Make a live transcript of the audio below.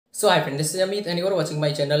So hi friend, this is Amit and you are watching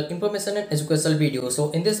my channel Information and Educational Video.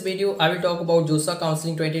 So in this video, I will talk about JOSAA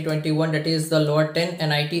Counselling 2021, that is the lower 10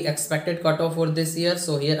 NIT expected cutoff for this year.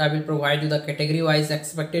 So here I will provide you the category wise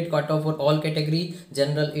expected cutoff for all category,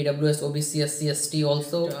 general, AWS, OBC, SC, ST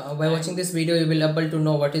also. By watching this video, you will able to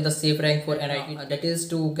know what is the safe rank for NIT. That is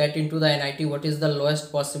to get into the NIT, what is the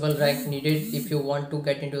lowest possible rank needed if you want to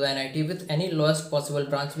get into the NIT with any lowest possible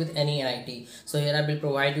branch with any NIT. So here I will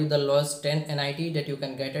provide you the lowest 10 NIT that you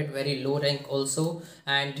can get at very low rank also,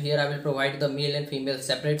 and here I will provide the male and female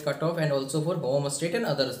separate cutoff and also for home state and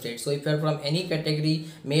other states. So if you are from any category,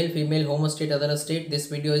 male, female, home state, other state, this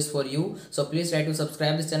video is for you. So please try to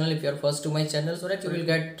subscribe this channel if you are first to my channel, so that you will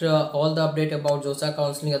get all the update about JOSAA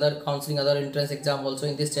counseling, other entrance exam also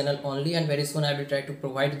in this channel only. And very soon I will try to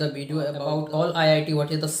provide the video about all IIT,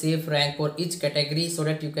 what is the safe rank for each category, so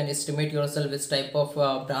that you can estimate yourself which type of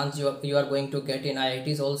branch you are going to get in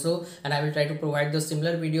IITs also. And I will try to provide the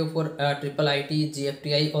similar video for triple IT,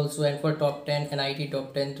 GFTI also, and for top 10 NIT,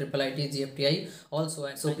 top 10 triple IT, GFTI also.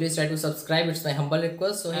 And so please try to subscribe, it's my humble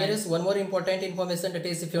request. So here is one more important information, that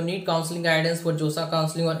is if you need counseling guidance for JOSAA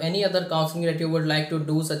counseling or any other counseling that you would like to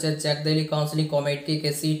do, such as Jack Daily Counseling, Comedk,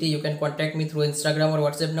 KCET, you can contact me through Instagram or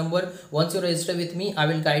WhatsApp number. Once you register with me, I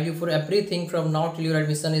will guide you for everything from now till your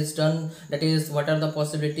admission is done. That is, what are the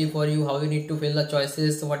possibility for you, how you need to fill the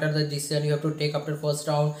choices, what are the decisions you have to take after first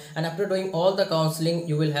round. And after doing all the counseling,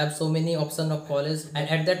 you will have so many options of college, and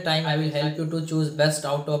at that time I will help you to choose best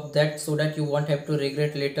out of that, so that you won't have to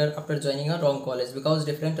regret later after joining a wrong college, because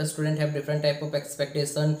different students have different type of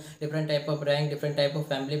expectation, different type of rank, different type of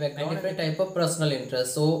family background, different type of personal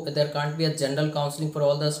interest. So there can't be a general counseling for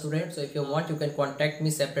all the students. So if you want, you can contact me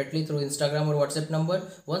separately through Instagram or WhatsApp number.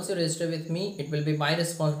 Once you register with me, it will be my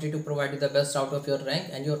responsibility to provide you the best out of your rank,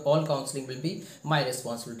 and your all counseling will be my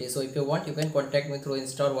responsibility. So if you want, you can contact me through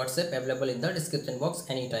Insta or WhatsApp, available in the description box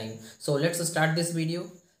anytime. So let's start this video.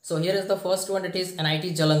 So here is the first one, that is NIT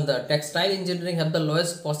Jalandhar. Textile engineering have the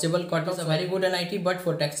lowest possible cutoff. It's a very good NIT, but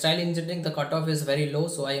for textile engineering the cutoff is very low,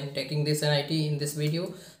 so I am taking this NIT in this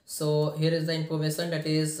video. So here is the information, that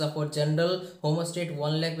is for general home state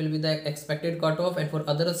 1 lakh will be the expected cutoff, and for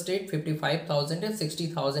other state 55,000 and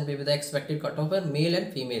 60,000 will be the expected cutoff for male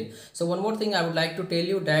and female. So one more thing I would like to tell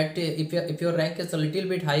you, that if your rank is a little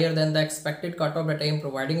bit higher than the expected cutoff that I am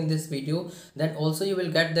providing in this video, then also you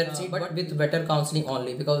will get that seat, but with better counseling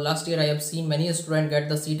only, because last year I have seen many students get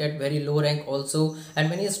the seat at very low rank also, and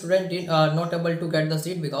many students did not able to get the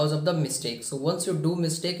seat because of the mistake. So once you do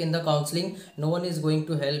mistake in the counseling, no one is going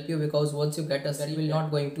to help you, because once you get a seat, will not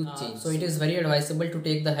going to change. So it is very advisable to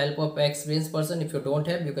take the help of an experienced person. If you don't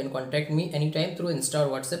have, you can contact me anytime through Insta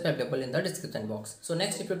or WhatsApp, available in the description box. So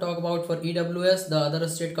next, if you talk about for EWS, the other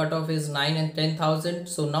state cutoff is 9 and 10,000.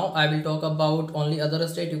 So now I will talk about only other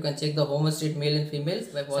state. You can check the home state male and females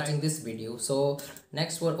by watching this video. So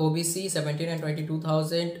next, for OBC 17 and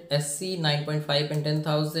 22,000, SC 9.5 and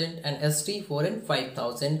 10,000, and ST 4 and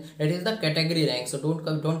 5,000. That is the category rank. So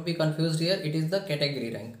don't be confused here. It is the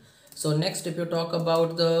category rank. So next, if you talk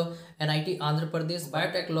about the NIT Andhra Pradesh,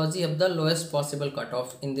 biotechnology have the lowest possible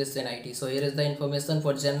cutoff in this NIT. So here is the information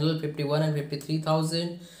for general 51 and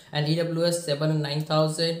 53,000, and EWS 7 and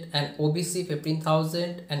 9,000, and OBC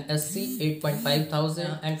 15,000, and SC 8.5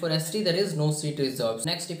 thousand, and for ST there is no seat reserved.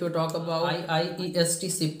 Next, if you talk about IIEST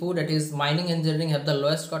SIPU, that is mining engineering, have the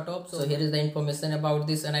lowest cutoff. So here is the information about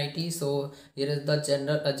this NIT. So here is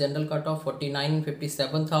the general cutoff 49 and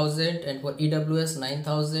 57,000, and for EWS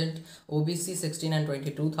 9,000, OBC 16 and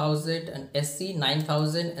 22,000, and SC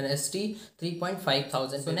 9,000, and ST 3.5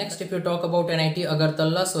 thousand. So next, if you talk about NIT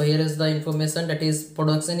Agartala, so here is the information, that is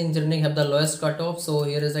production engineering have the lowest cutoff. So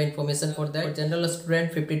here is the information for that. For general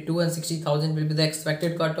student 52 and 60,000 will be the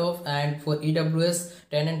expected cutoff, and for EWS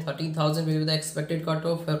 10 and 13,000 will be the expected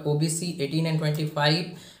cutoff, for OBC 18 and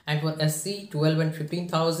 25, and for SC 12 and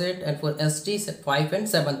 15,000, and for ST 5 and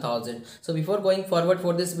 7,000. So before going forward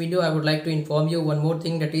for this video, I would like to inform you one more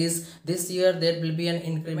thing, that is this year there will be an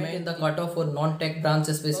increment in the cutoff for non-tech branch,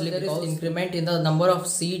 especially there is increment in the number of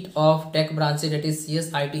seat of tech branches, that is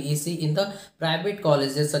CS, IT, EC in the private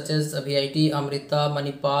colleges such as VIT, Amrita,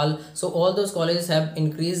 Manipal. So all those colleges have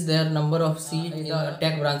increased their number of seat in the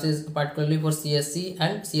tech branches, particularly for CSC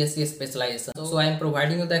and CSC specialization. So I am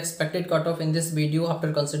providing you the expected cutoff in this video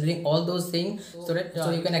after considering all those things,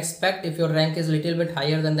 so you can expect if your rank is little bit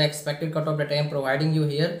higher than the expected cutoff that I am providing you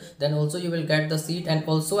here, then also you will get the seat. And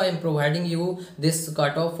also I am providing you this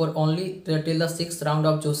cutoff for only till the 6th round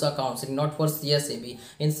of JOSAA counseling, not for CSAB.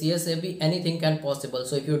 In CSAB anything can possible.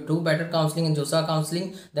 So if you do better counseling in JOSAA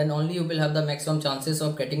counseling, then only you will have the maximum chances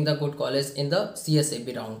of getting the good college in the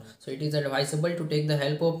CSAB round. So it is advisable to take the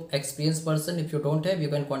help of experienced person. If you don't have, you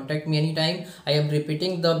can contact me anytime. I am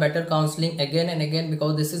repeating the better counseling again and again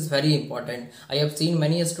because this is very important. I have seen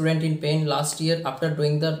many students in pain last year after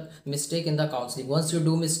doing the mistake in the counseling. Once you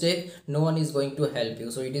do mistake, no one is going to help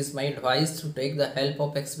you. So it is my advice to take the help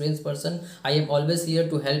of experienced person. I am always here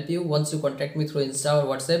to help you. Once you contact me through Insta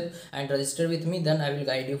or WhatsApp and register with me, then I will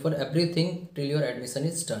guide you for everything till your admission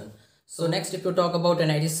is done. So next, if you talk about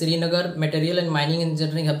NIT Srinagar, material and mining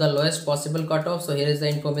engineering have the lowest possible cutoff. So here is the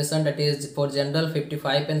information, that is for general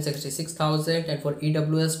 55 and 66,000, and for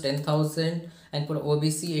EWS 10,000, and for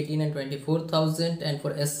OBC 18 and 24,000, and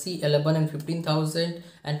for SC 11 and 15,000,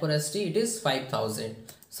 and for ST it is 5,000.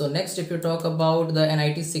 So next, if you talk about the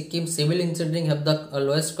NIT Sikkim Civil Engineering have the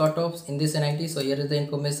lowest cutoffs in this NIT. So here is the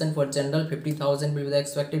information, for general 50,000 will be the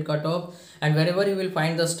expected cutoff, and wherever you will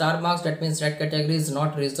find the star marks, that means that category is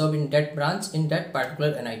not reserved in that branch in that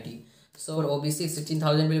particular NIT. So for OBC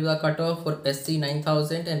 16,000 will be the cutoff, for SC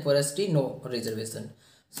 9,000, and for ST no reservation.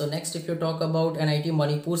 So next, if you talk about NIT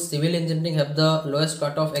Manipur Civil Engineering have the lowest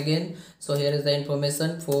cutoff again. So here is the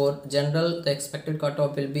information, for general the expected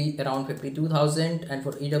cutoff will be around 52,000, and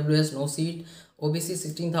for EWS no seat, OBC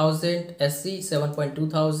 16,000, SC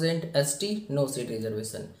 7.2,000, ST no seat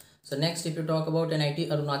reservation. So next, if you talk about NIT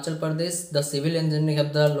Arunachal Pradesh, the civil engineering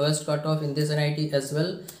have the lowest cutoff in this NIT as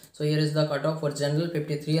well. So here is the cutoff, for general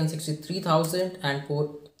 53 and 63,000, and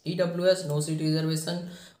for EWS no seat reservation,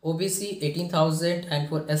 OBC 18,000, and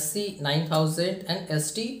for SC 9,000, and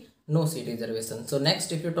ST no seat reservation. So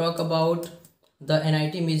next, if you talk about the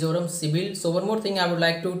NIT Mizoram Civil, so one more thing I would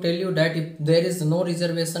like to tell you, that if there is no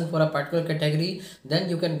reservation for a particular category, then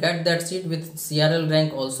you can get that seat with CRL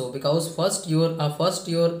rank also, because first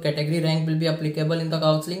your category rank will be applicable in the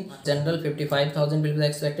counseling. General 55,000 will be the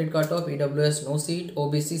expected cutoff, EWS no seat,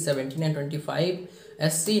 OBC 17 and 25,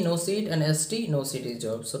 SC no seat, and ST no seat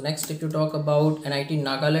reserved. So next, if you talk about NIT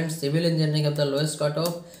Nagaland Civil Engineering have the lowest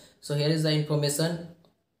cutoff. So here is the information,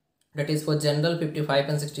 that is for general 55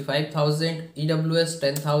 and 65,000, EWS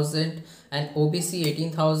 10,000, and OBC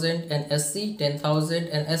 18,000, and SC 10,000,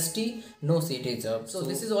 and ST no seat reserved. So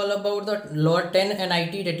this is all about the lower 10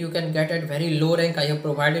 NIT that you can get at very low rank. I have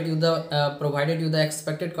provided you the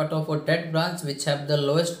expected cutoff for that branch which have the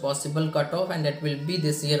lowest possible cutoff, and that will be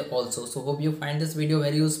this year also. So hope you find this video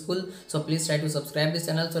very useful. So please try to subscribe this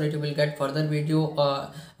channel so that you will get further video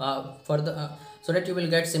so that you will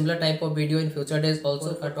get similar type of video in future days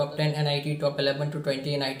also, for top 10 NIT, top 11 to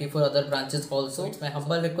 20 NIT for other branches also. It's my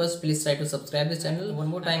humble request, please try to subscribe this channel. One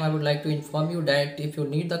more time I would like to inform you that if you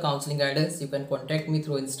need the counseling guidance, you can contact me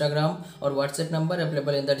through Instagram or WhatsApp number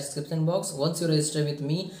available in the description box. Once you register with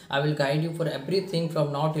me, I will guide you for everything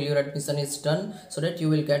from now till your admission is done, so that you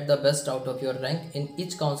will get the best out of your rank in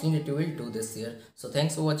each counseling that you will do this year. So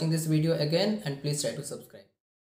thanks for watching this video again, and please try to subscribe.